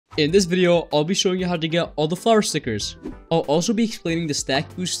In this video, I'll be showing you how to get all the flower stickers. I'll also be explaining the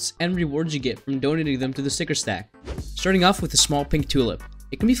stack boosts and rewards you get from donating them to the sticker stack. Starting off with the small pink tulip.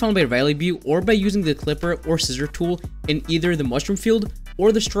 It can be found by Riley B or by using the clipper or scissor tool in either the mushroom field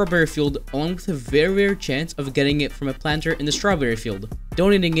or the strawberry field, along with a very rare chance of getting it from a planter in the strawberry field.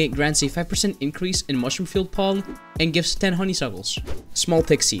 Donating it grants a 5% increase in mushroom field pollen and gives 10 honeysuckles. Small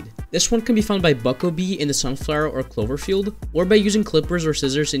tick seed. This one can be found by Bucko Bee in the sunflower or clover field, or by using clippers or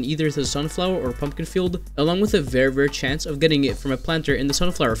scissors in either the sunflower or pumpkin field, along with a very rare chance of getting it from a planter in the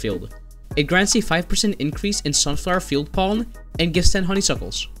sunflower field. It grants a 5% increase in sunflower field pollen and gives 10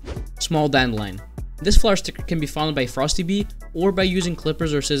 honeysuckles. Small dandelion. This flower sticker can be found by Frosty Bee or by using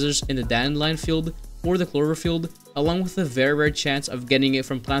clippers or scissors in the dandelion field or the clover field, along with a very rare chance of getting it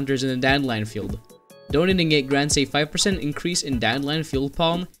from planters in the dandelion field. Donating it grants a 5% increase in dandelion field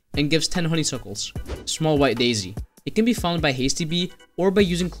pollen and gives 10 honeysuckles. Small white daisy. It can be found by Hasty Bee or by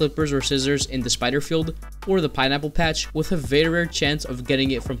using clippers or scissors in the spider field or the pineapple patch, with a very rare chance of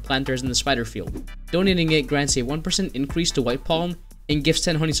getting it from planters in the spider field. Donating it grants a 1% increase to white pollen and gives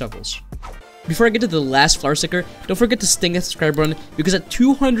 10 honeysuckles. Before I get to the last flower sticker, don't forget to sting that subscribe button, because at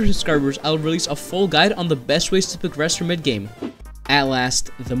 200 subscribers, I'll release a full guide on the best ways to progress your mid-game. At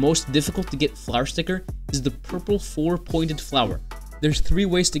last, the most difficult to get flower sticker is the purple 4-pointed flower. There's 3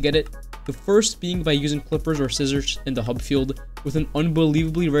 ways to get it, the first being by using clippers or scissors in the hub field with an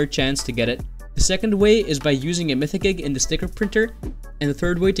unbelievably rare chance to get it. The second way is by using a mythic egg in the sticker printer, and the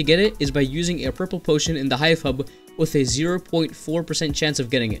third way to get it is by using a purple potion in the hive hub with a 0.4% chance of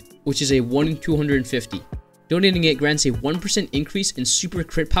getting it, which is a 1 in 250. Donating it grants a 1% increase in super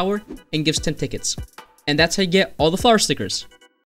crit power and gives 10 tickets. And that's how you get all the flower stickers.